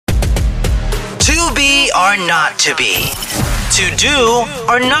To be or not to be? To do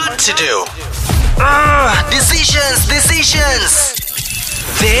or not to do? Decisions!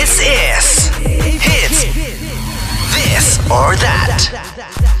 This is Hits This or That.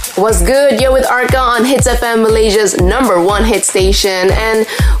 What's good? You're with Arka on Hits FM, Malaysia's #1 hit station, and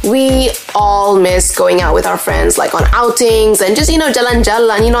we all miss going out with our friends, like on outings and just,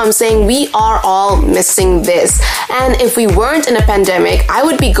 jalan-jalan, you know what I'm saying? We are all missing this. And if we weren't in a pandemic, I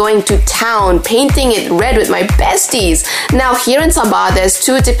would be going to town, painting it red with my besties. Now, here in Sabah, there's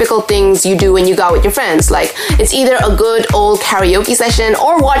two typical things you do when you go out with your friends. Like, it's either a good old karaoke session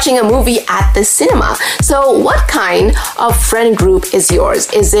or watching a movie at the cinema. So, what kind of friend group is yours?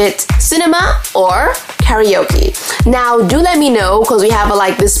 Is it cinema or karaoke? Now, do let me know, because we have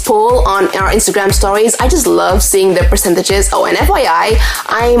this poll on our Instagram stories. I just love seeing the percentages. Oh, and FYI,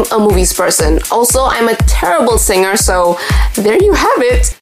 I'm a movies person. Also, I'm a terrible singer, so there you have it.